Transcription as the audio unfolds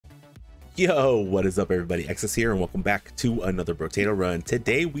Yo, what is up everybody? X's here and welcome back to another Brotato run.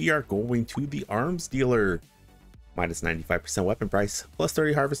 Today we are going to the arms dealer. Minus 95% weapon price, plus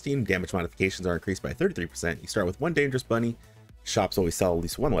 30 harvesting, damage modifications are increased by 33%. You start with one dangerous bunny. Shops always sell at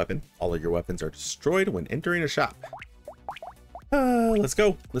least one weapon. All of your weapons are destroyed when entering a shop. Let's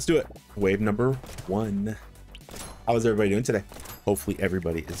go. Let's do it. Wave number 1. How is everybody doing today? Hopefully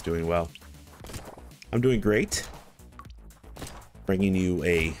everybody is doing well. I'm doing great. Bringing you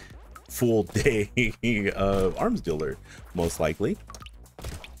a full day of arms dealer, most likely,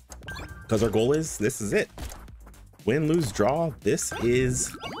 because our goal is this is it. Win, lose, draw. This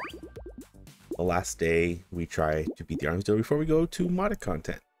is the last day we try to beat the arms dealer before we go to modded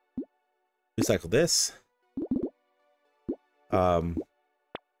content. Recycle this. Reroll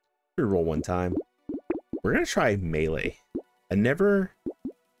one time. We're gonna try melee. I never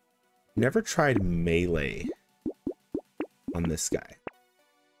tried melee on this guy.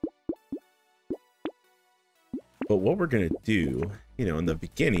 But what we're gonna do, in the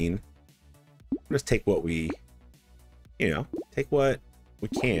beginning, just take what we, take what we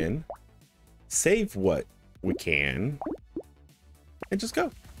can, save what we can, and just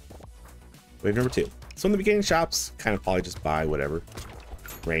go. Wave number 2. So in the beginning, shops kind of probably just buy whatever,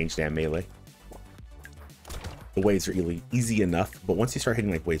 ranged and melee. The waves are easy enough, but once you start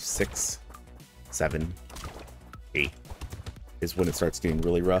hitting like wave 6, 7, 8 is when it starts getting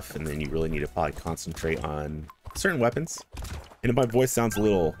really rough, and then you really need to probably concentrate on certain weapons. And if my voice sounds a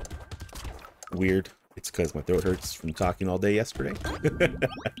little weird, it's because my throat hurts from talking all day yesterday.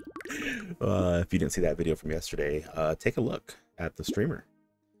 If you didn't see that video from yesterday, take a look at the streamer,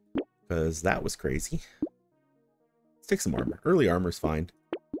 because that was crazy. Let's take some armor. Early armor is fine.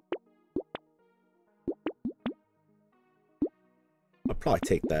 I'll probably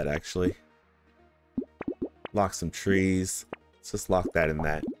take that, actually. Lock some trees. Let's just lock that in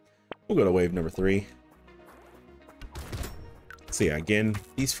that. We'll go to wave number 3. So yeah, again,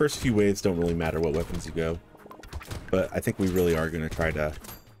 these first few waves don't really matter what weapons you go, but I think we really are going to try to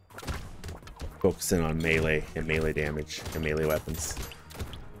focus in on melee and melee damage and melee weapons.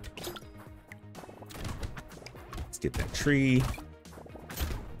 Let's get that tree.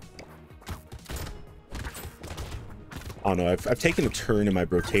 I don't know, I've taken a turn in my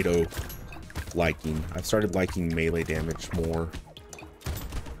Brotato liking. I've started liking melee damage more.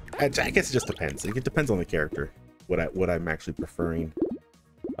 I guess it just depends. It depends on the character. What I'm actually preferring.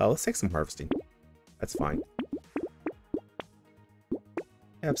 Let's take some harvesting. That's fine.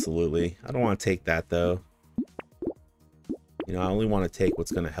 Absolutely. I don't want to take that though. I only want to take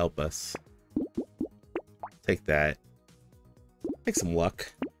what's going to help us. Take that. Take some luck.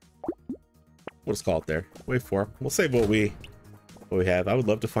 We'll just call it there. Wave 4. We'll save what we have. I would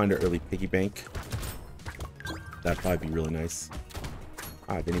love to find an early piggy bank. That'd probably be really nice.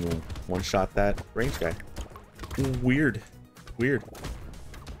 I didn't even one-shot that range guy. Weird.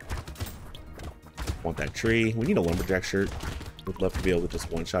 Want that tree. We need a lumberjack shirt. Would love to be able to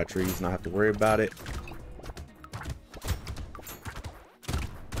just one-shot trees, not have to worry about it.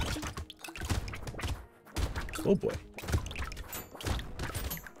 Oh boy.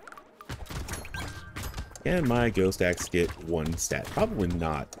 Can my ghost axe get 1 stat? Probably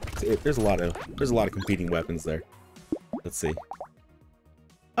not. There's a lot of competing weapons there. Let's see.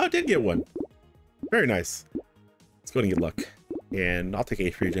 Oh, it did get 1. Very nice. Let's go and get luck. And I'll take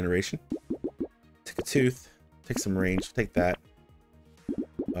HP regeneration. Take a tooth. Take some range. Take that.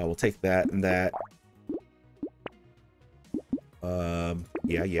 We'll take that and that.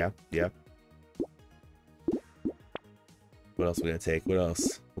 Yeah. What else are we gonna take? What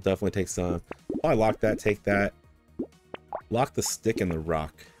else? We'll definitely take some. Probably lock that, take that. Lock the stick and the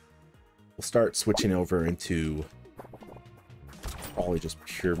rock. We'll start switching over into probably just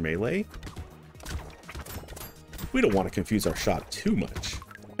pure melee. We don't want to confuse our shot too much.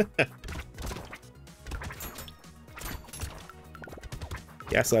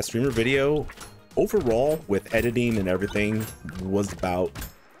 Yeah, so that streamer video, overall, with editing and everything, was about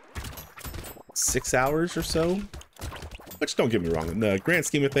 6 hours or so. Which, don't get me wrong, in the grand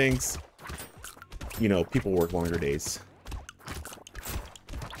scheme of things, people work longer days.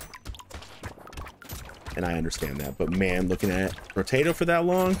 And I understand that, but man, looking at Brotato for that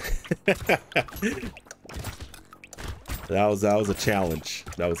long, that was a challenge.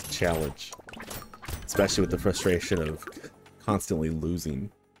 That was a challenge, especially with the frustration of constantly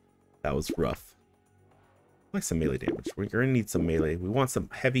losing. That was rough. I like some melee damage. We're gonna need some melee. We want some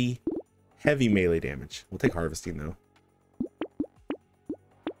heavy melee damage. We'll take harvesting though.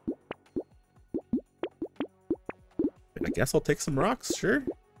 I guess I'll take some rocks. Sure.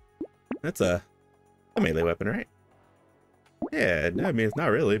 That's a melee weapon, right? Yeah, no, I mean, it's not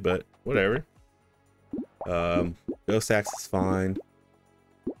really, but whatever. Ghost Axe is fine.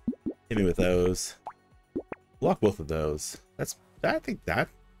 Hit me with those. Block both of those. I think that's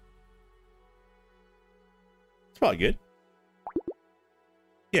probably good.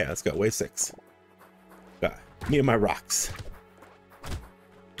 Yeah, let's go. Wave 6. Got me and my rocks.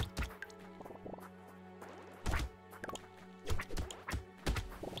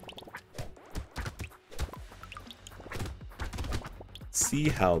 See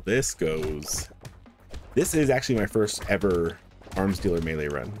how this goes. This is actually my first ever arms dealer melee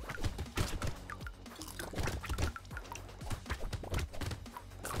run.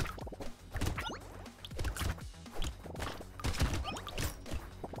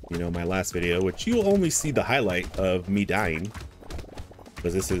 You know, my last video, which you'll only see the highlight of me dying,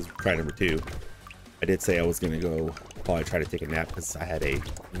 because this is try number 2. I did say I was gonna go probably try to take a nap because I had a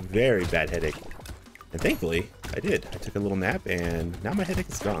very bad headache. And thankfully, I did. I took a little nap, and now my headache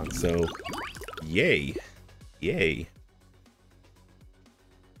is gone. So, yay. Yay.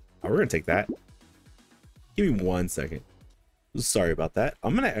 Oh, we're going to take that. Give me 1 second. Sorry about that.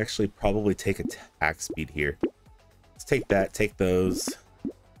 I'm going to actually probably take attack speed here. Let's take that, take those.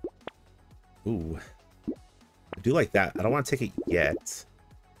 Ooh. I do like that. I don't want to take it yet.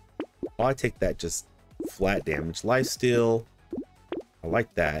 I'll take that just flat damage. Lifesteal. I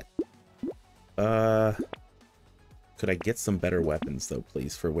like that. Could I get some better weapons though,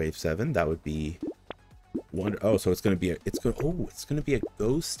 please, for wave 7? That would be one. Oh, so it's gonna be it's gonna be a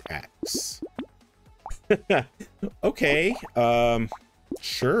ghost axe. Okay.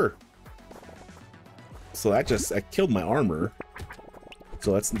 Sure. So I killed my armor.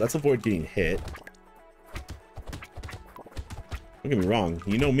 So let's avoid getting hit. Don't get me wrong.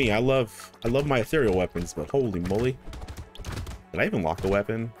 You know me. I love my ethereal weapons, but holy moly. Did I even lock a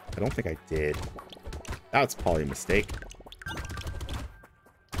weapon? I don't think I did. That's probably a mistake.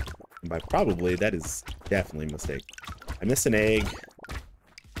 And by probably, that is definitely a mistake. I missed an egg.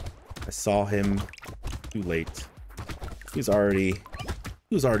 I saw him too late. He was already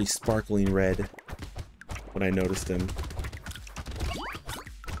sparkling red when I noticed him.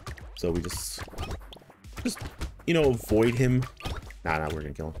 So we just you know, avoid him. Nah, we're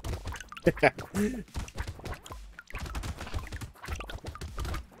gonna kill him.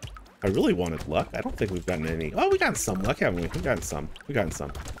 I really wanted luck. I don't think we've gotten any. Oh, we got some luck, haven't we? We got some. We got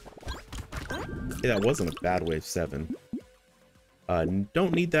some. Yeah, that wasn't a bad wave 7.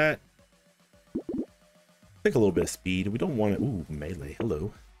 Don't need that. Take a little bit of speed. We don't want it. Ooh, melee.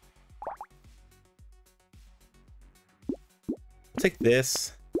 Hello. I'll take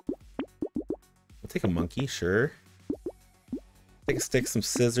this. I'll take a monkey, sure. Take a stick, some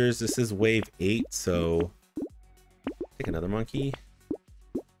scissors. This is wave 8, so take another monkey.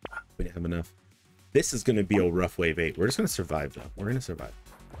 We didn't have enough. This is going to be a rough wave 8. We're just going to survive, though. We're going to survive.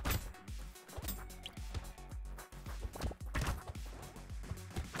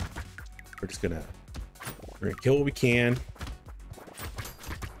 We're gonna kill what we can.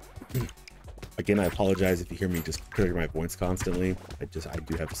 Again, I apologize if you hear me just clearing my voice constantly. I do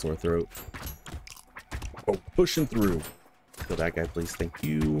have a sore throat. Oh, pushing through. Kill that guy, please. Thank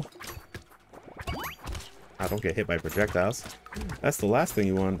you. I don't get hit by projectiles. That's the last thing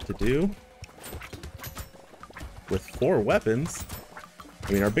you want to do. With 4 weapons,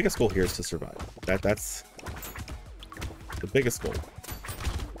 I mean, our biggest goal here is to survive. That's the biggest goal.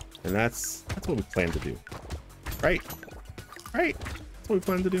 And that's what we plan to do. Right? Right? That's what we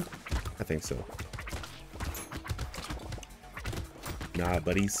plan to do? I think so. Nah,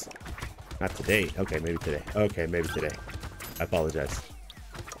 buddies. Not today. Okay, maybe today. Okay, maybe today. I apologize.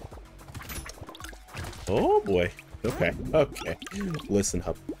 Oh boy. Okay. Okay. Listen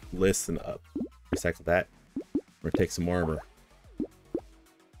up. Listen up. Recycle that. We're gonna take some armor.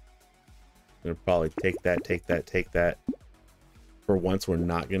 Gonna probably take that, take that, take that. For once, we're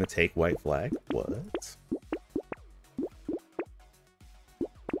not gonna take white flag. What?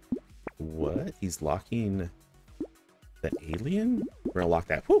 What? He's locking the alien? We're gonna lock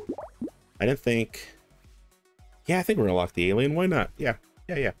that. Whew! I didn't think. Yeah, I think we're gonna lock the alien. Why not? Yeah.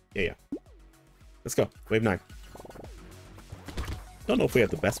 Yeah. Let's go. Wave 9. Don't know if we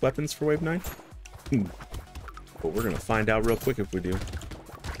have the best weapons for wave 9. But we're gonna find out real quick if we do.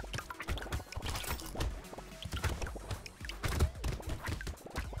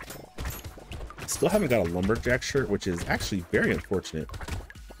 Still haven't got a lumberjack shirt, which is actually very unfortunate.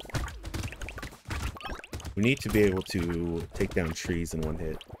 We need to be able to take down trees in one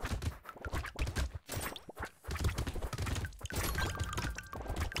hit.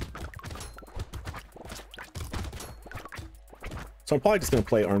 So I'm probably just going to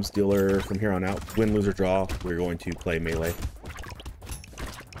play arms dealer from here on out. Win, lose, or draw, we're going to play melee.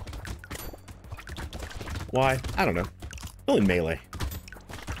 Why? I don't know. Only melee.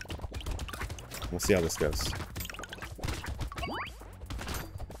 We'll see how this goes.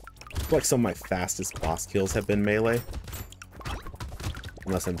 I feel like some of my fastest boss kills have been melee.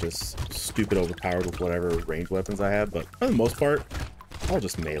 Unless I'm just stupid overpowered with whatever ranged weapons I have, but for the most part, I'll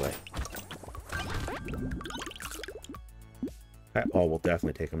just melee. Oh, we'll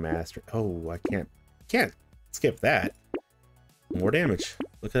definitely take a master. Oh, I can't skip that. More damage.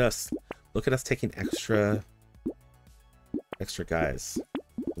 Look at us. Look at us taking extra guys.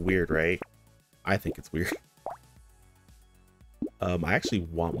 Weird, right? I think it's weird. I actually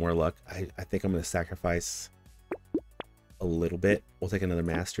want more luck. I think I'm gonna sacrifice a little bit. We'll take another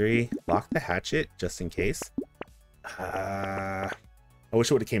mastery. Lock the hatchet just in case. I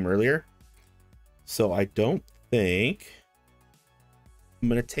wish it would have came earlier. So I don't think I'm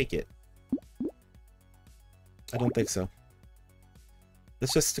gonna take it. I don't think so.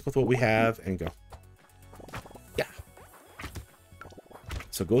 Let's just stick with what we have and go. Yeah.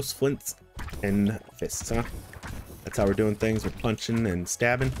 So ghost flints and fists, huh? That's how we're doing things. We're punching and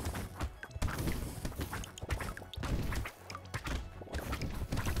stabbing.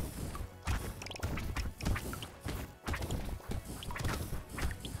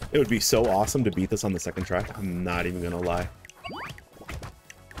 It would be so awesome to beat this on the second try. I'm not even gonna lie.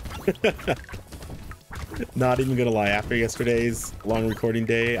 Not even gonna lie. After yesterday's long recording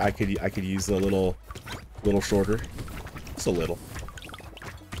day, I could use a little shorter, just a little.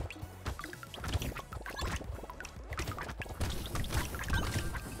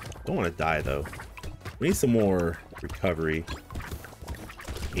 Don't want to die though. We need some more recovery.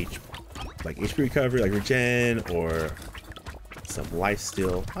 Like HP recovery, like regen, or some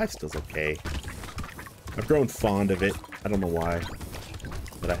lifesteal. Lifesteal's okay. I've grown fond of it. I don't know why,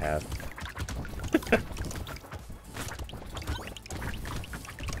 but I have.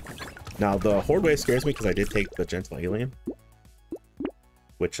 Now the horde wave scares me because I did take the gentle alien,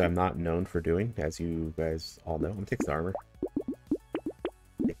 which I'm not known for doing, as you guys all know. I'm gonna take the armor.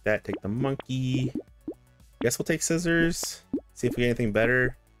 Take that. Take the monkey. Guess we'll take scissors. See if we get anything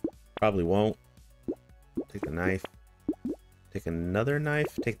better. Probably won't. Take the knife. Take another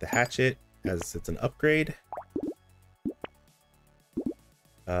knife. Take the hatchet, as it's an upgrade.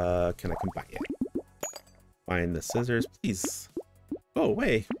 Can I combine it? Find the scissors, please. Go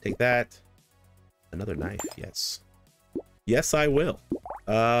away. Take that. Another knife. Yes. Yes, I will.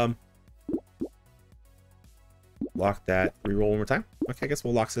 Lock that. Reroll one more time. Okay, I guess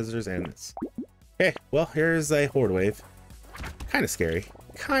we'll lock scissors and this. Okay, well, here's a horde wave. Kind of scary.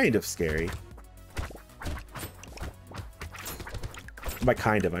 Kind of scary. By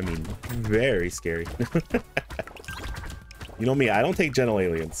kind of, I mean very scary. You know me, I don't take gentle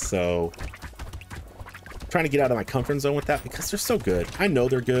aliens, so I'm trying to get out of my comfort zone with that because they're so good. I know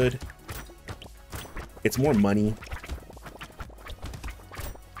they're good. It's more money.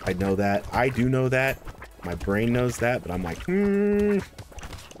 I know that. I do know that. My brain knows that, but I'm like, a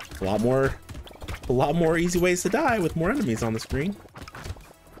lot more easy ways to die with more enemies on the screen.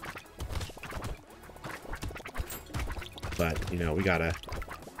 But you know, we gotta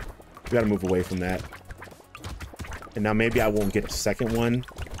move away from that. And now maybe I won't get a second one.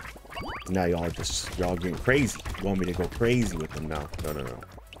 Now y'all getting crazy. You want me to go crazy with them now? No.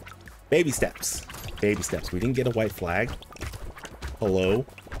 Baby steps. Baby steps. We didn't get a white flag. Hello.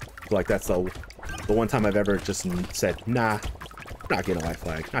 Like that's the one time I've ever just said, nah, I'm not getting a white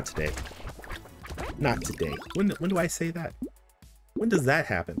flag. Not today. Not today. When do I say that? When does that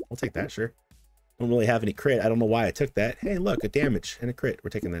happen? I'll take that, sure. Don't really have any crit. I don't know why I took that. Hey, look, a damage and a crit. We're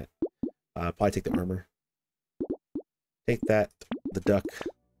taking that. Probably take the armor. Take that. The duck.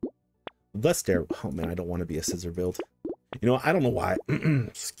 The stair. Oh man, I don't want to be a scissor build. You know, I don't know why.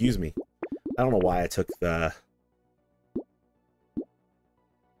 Excuse me. I don't know why I took the.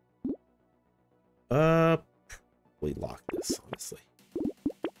 Probably lock this, honestly.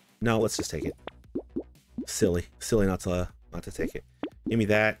 No, let's just take it. Silly not to take it. Give me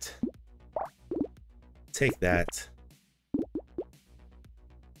that. Take that.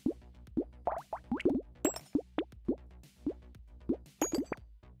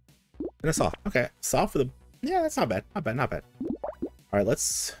 And a saw. Okay, saw for the. Yeah, that's not bad. Not bad. All right,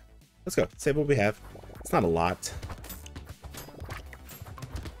 let's go. Save what we have. It's not a lot.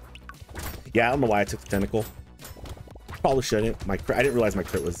 Yeah, I don't know why I took the tentacle. Probably shouldn't. I didn't realize my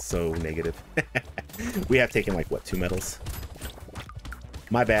crit was so negative. We have taken like what, 2 medals?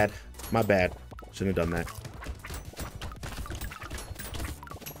 My bad. Shouldn't have done that.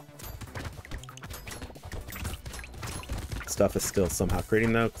 Stuff is still somehow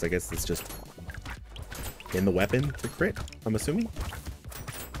critting though, because I guess it's just in the weapon to crit, I'm assuming.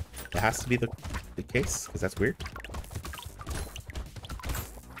 It has to be the the case, because that's weird.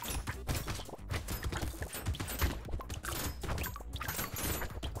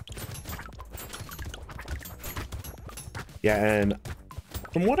 Yeah, and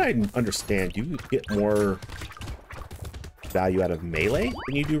from what I understand, you get more value out of melee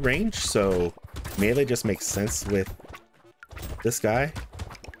than you do range, so melee just makes sense with this guy,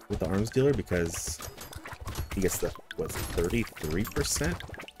 with the arms dealer, because he gets the, what's it, 33%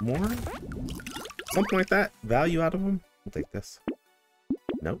 more? Something like that, value out of him. We'll take this.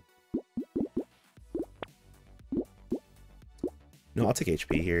 Nope. No, I'll take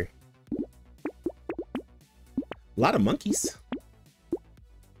HP here. A lot of monkeys.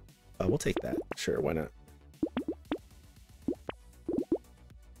 We'll take that. Sure, why not?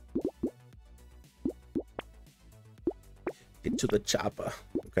 Get to the chopper.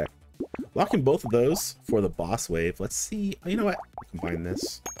 Okay. Locking both of those for the boss wave. Let's see. Oh, you know what? Combine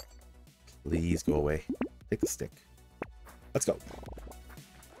this. Please go away. Take the stick. Let's go.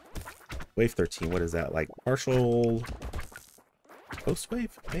 Wave 13. What is that? Like partial post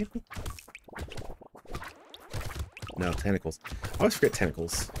wave, maybe? No, tentacles. I always forget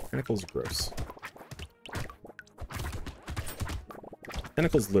tentacles. Tentacles are gross.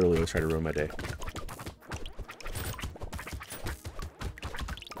 Tentacles literally always try to ruin my day.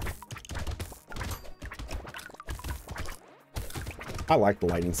 I like the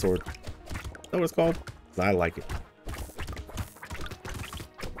lightning sword. Is that what it's called? I like it.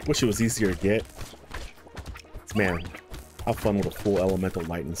 Wish it was easier to get. Man, how fun would a full elemental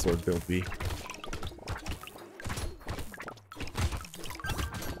lightning sword build be?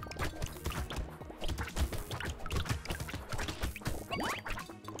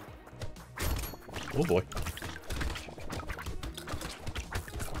 Oh boy.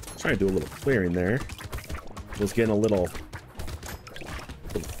 Trying to do a little clearing there. Was getting a little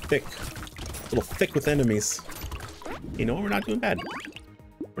thick with enemies. You know, we're not doing bad.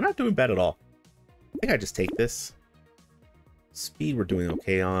 We're not doing bad at all. I think I just take this. Speed we're doing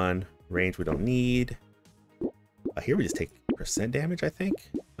okay on. Range we don't need. Here we just take percent damage, I think.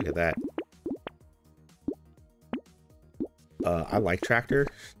 Look at that. I like Tractor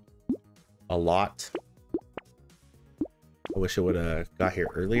a lot. I wish I would have got here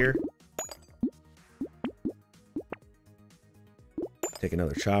earlier. Take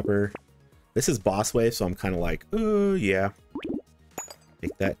another chopper. This is boss wave, so I'm kind of like, oh yeah.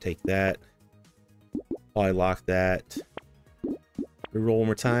 Take that, take that. Probably lock that. Reroll one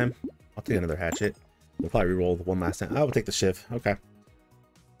more time. I'll take another hatchet. We'll probably reroll the one last time. I will take the shiv. Okay.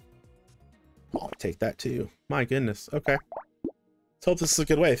 I'll take that too. My goodness. Okay. Let's hope this is a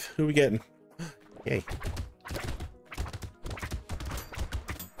good wave. Who are we getting? Yay.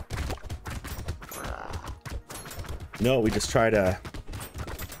 No, we just try to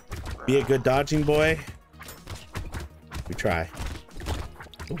be a good dodging boy. We try.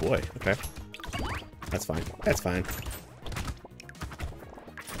 Oh boy, okay. That's fine. That's fine.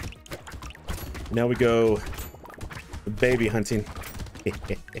 Now we go baby hunting.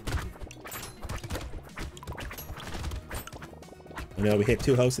 Oh no, we hit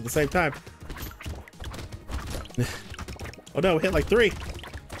 2 hosts at the same time. Oh no, we hit like 3.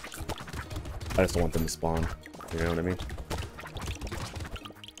 I just don't want them to spawn. You know what I mean?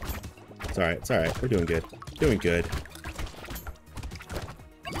 It's alright, it's alright. We're doing good. Doing good.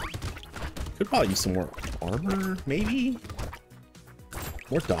 Could probably use some more armor, maybe?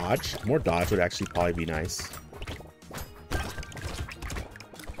 More dodge. More dodge would actually probably be nice.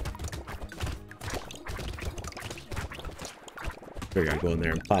 There you go, go in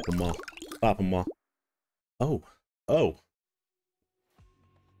there and pop them all. Pop them all. Oh. Oh.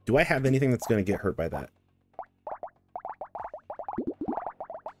 Do I have anything that's going to get hurt by that?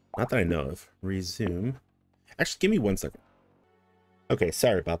 Not that I know of. Resume. Actually, give me 1 second. Okay,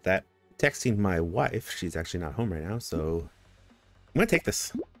 sorry about that. Texting my wife. She's actually not home right now, so I'm going to take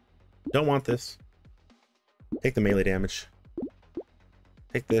this. Don't want this. Take the melee damage.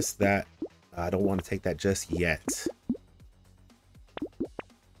 Take this, that. I don't want to take that just yet.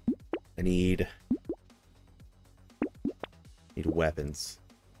 I need weapons.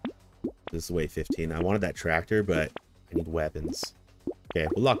 This is wave 15. I wanted that tractor, but I need weapons. Okay,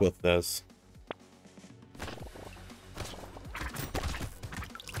 we'll lock both of those.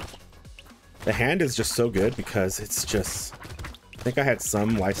 The hand is just so good because it's just... I think I had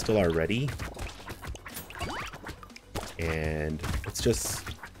some lifesteal already. And it's just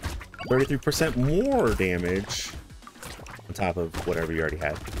 33% more damage on top of whatever you already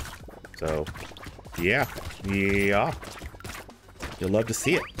had. So, yeah. Yeah. You'll love to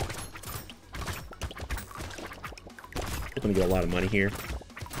see it. Hoping to get a lot of money here.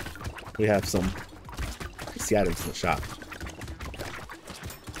 We have some tasty items in the shop.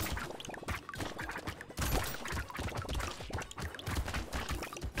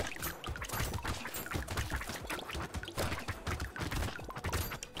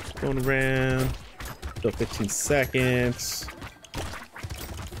 Going around. Still 15 seconds.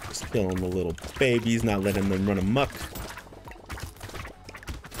 Just killing the little babies, not letting them run amok.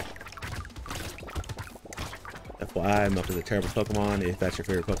 FYI, Muck is a terrible Pokemon. If that's your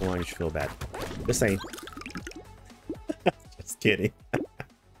favorite Pokemon, you should feel bad. Just saying. Just kidding.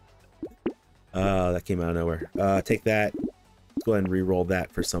 That came out of nowhere. Take that. Let's go ahead and re-roll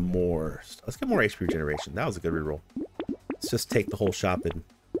that for some more. Let's get more HP regeneration. That was a good re-roll. Let's just take the whole shop and...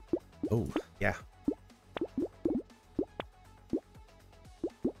 Oh, yeah.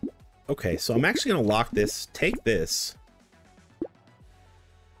 Okay, so I'm actually going to lock this. Take this.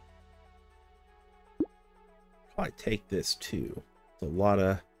 Probably take this too. It's a lot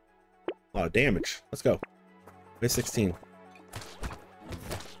of damage. Let's go. Base 16.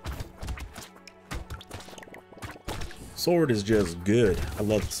 Sword is just good. I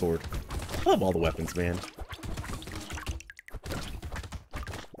love the sword. I love all the weapons, man.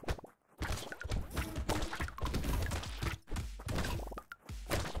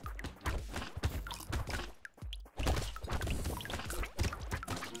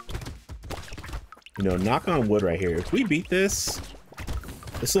 You know, knock on wood right here. If we beat this,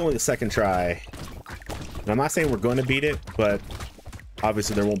 this is only the second try. And I'm not saying we're going to beat it, but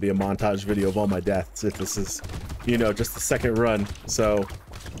obviously there won't be a montage video of all my deaths if this is, you know, just the second run. So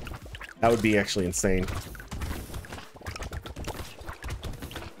that would be actually insane.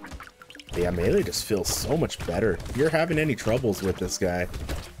 Yeah, melee just feels so much better. If you're having any troubles with this guy,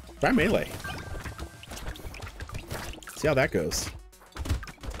 try melee. See how that goes.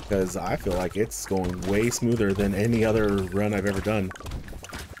 Because I feel like it's going way smoother than any other run I've ever done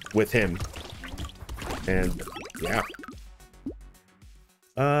with him. And yeah.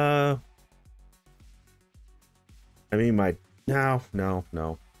 I mean, no.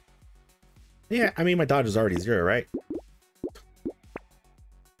 Yeah, I mean, my dodge is already 0, right?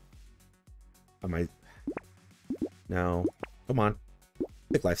 No. Come on.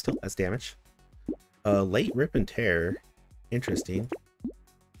 Thick life still. That's damage. Late rip and tear. Interesting.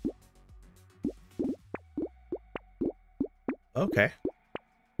 Okay.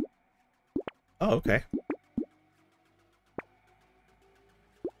 Oh, okay.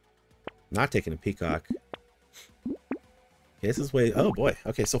 Not taking a peacock. Okay, this is way... Oh, boy.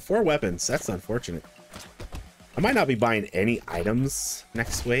 Okay, so 4 weapons. That's unfortunate. I might not be buying any items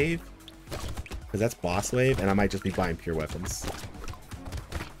next wave, because that's boss wave, and I might just be buying pure weapons.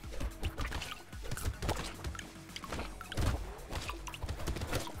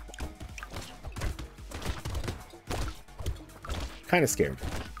 Kind of scared.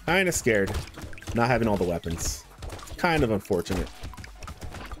 Kind of scared. Not having all the weapons. Kind of unfortunate.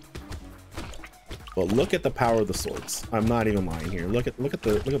 But look at the power of the swords. I'm not even lying here. Look at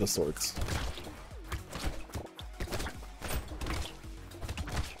the swords.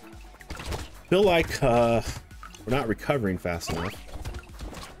 Feel like we're not recovering fast enough.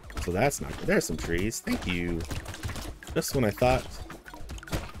 So that's not good. There's some trees. Thank you. Just when I thought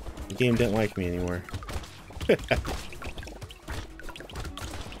the game didn't like me anymore.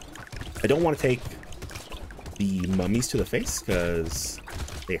 I don't want to take the mummies to the face because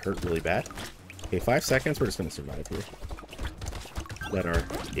they hurt really bad. Okay, 5 seconds. We're just going to survive here. Let our...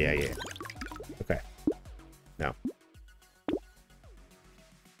 Yeah. Okay. No.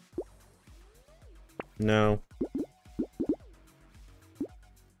 No.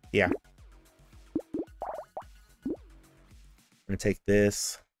 Yeah. I'm going to take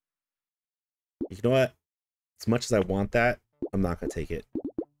this. You know what? As much as I want that, I'm not going to take it.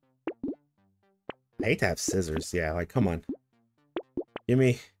 I hate to have scissors. Yeah, like, come on. Give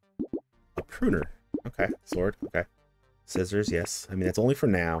me a pruner. Okay, sword. Okay. Scissors, yes. I mean, that's only for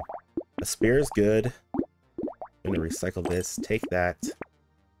now. A spear is good. I'm gonna recycle this. Take that.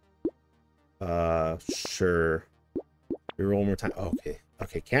 Sure. Reroll one more time. Okay.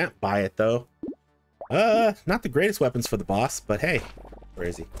 Okay, can't buy it, though. Not the greatest weapons for the boss, but hey. Where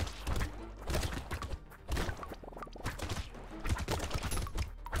is he?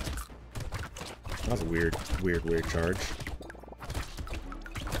 That was a weird charge.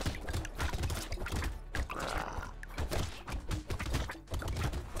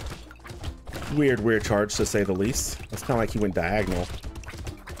 Weird charge, to say the least. It's kind of like he went diagonal.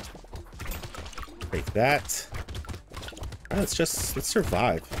 Take that. Let's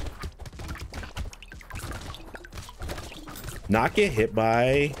survive. Not get hit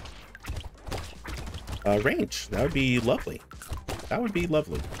by range. That would be lovely. That would be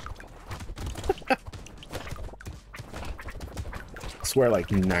lovely. swear like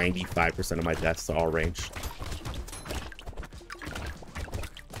 95% of my deaths are all ranged.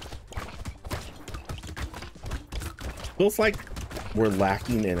 Feels like we're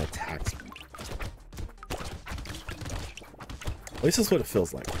lacking in attack speed. At least that's what it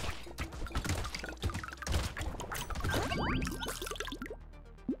feels like.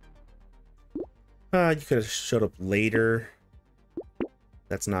 You could have showed up later.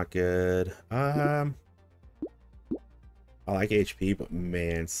 That's not good. I like HP, but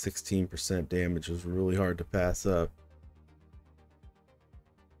man, 16% damage is really hard to pass up.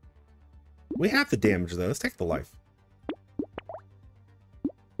 We have the damage though. Let's take the life.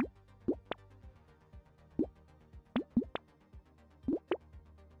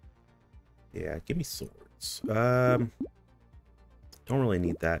 Yeah, give me swords. Don't really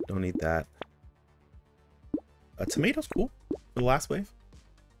need that. Don't need that. A tomato's cool for the last wave.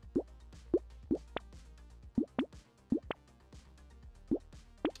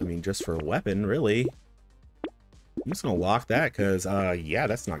 I mean, just for a weapon, really. I'm just gonna lock that because, yeah,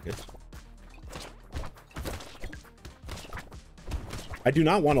 that's not good. I do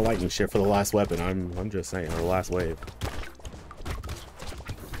not want a lightning shift for the last weapon. I'm just saying, or the last wave.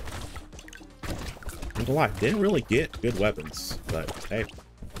 I'm gonna lie, didn't really get good weapons, but hey,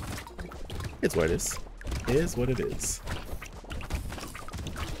 it's what it is. It is what it is.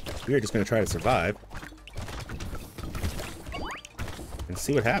 We're just gonna try to survive and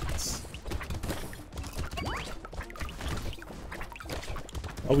see what happens.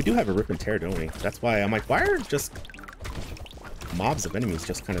 Oh, we do have a rip and tear, don't we? That's why I'm like, why are just mobs of enemies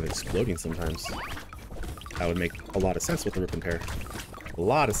just kind of exploding sometimes? That would make a lot of sense with the rip and tear. A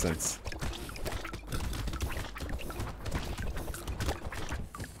lot of sense.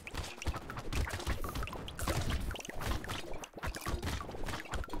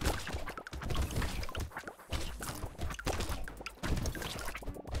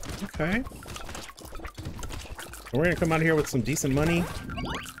 Okay. We're gonna come out here with some decent money.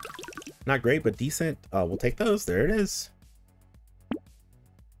 Not great, but decent. We'll take those. There it is.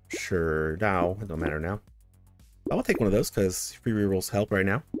 Sure. Now, it don't matter now. I will take one of those because free rerolls help right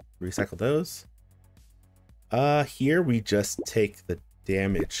now. Recycle those. Here we just take the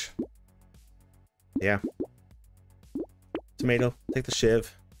damage. Yeah. Tomato, take the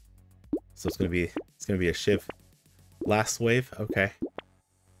shiv. So it's gonna be a shiv. Last wave. Okay.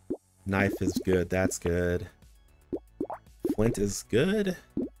 Knife is good. That's good. Flint is good.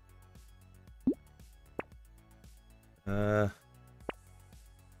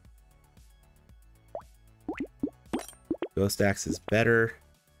 Ghost axe is better.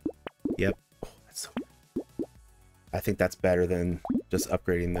 Yep. Oh, that's so. I think that's better than just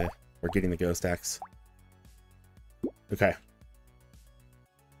upgrading the or getting the ghost axe. Okay.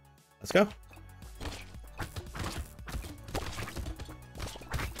 Let's go.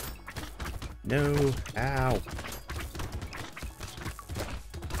 No. Ow.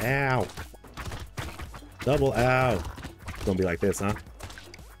 Ow. Double ow. It's gonna be like this, huh?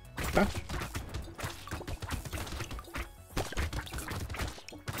 Okay.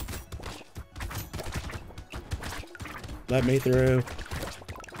 Let me through.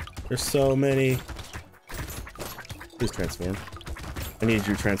 There's so many. Please transform. I need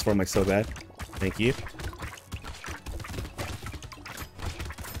you to transform like so bad. Thank you.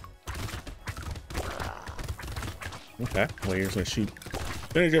 Okay, well, you're just gonna shoot.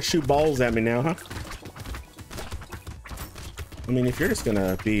 You're gonna just shoot balls at me now, huh? I mean, if you're just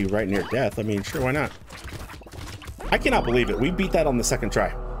gonna be right near death, I mean, sure, why not? I cannot believe it. We beat that on the second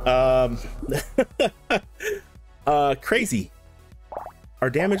try. Crazy. Our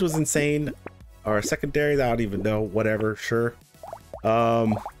damage was insane. Our secondaries, I don't even know. Whatever, sure.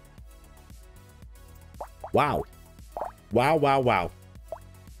 Wow. Wow, wow, wow.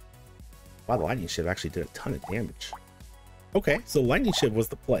 Wow, the lightning shiv actually did a ton of damage. Okay, so lightning shiv was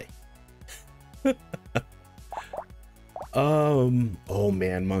the play. Oh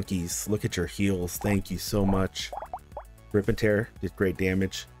man, monkeys, look at your heals. Thank you so much. Rip and tear did great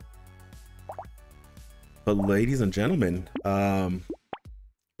damage. But ladies and gentlemen,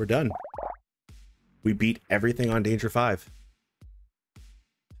 we're done. We beat everything on Danger 5.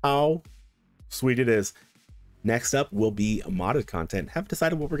 How sweet it is. Next up will be modded content. Haven't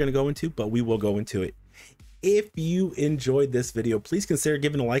decided what we're going to go into, but we will go into it. If you enjoyed this video, please consider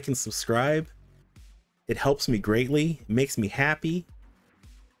giving a like and subscribe. It helps me greatly. It makes me happy.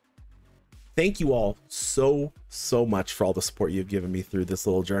 Thank you all so much for all the support you've given me through this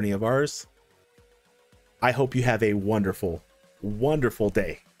little journey of ours. I hope you have a wonderful, wonderful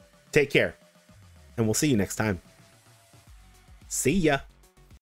day. Take care, and we'll see you next time. See ya.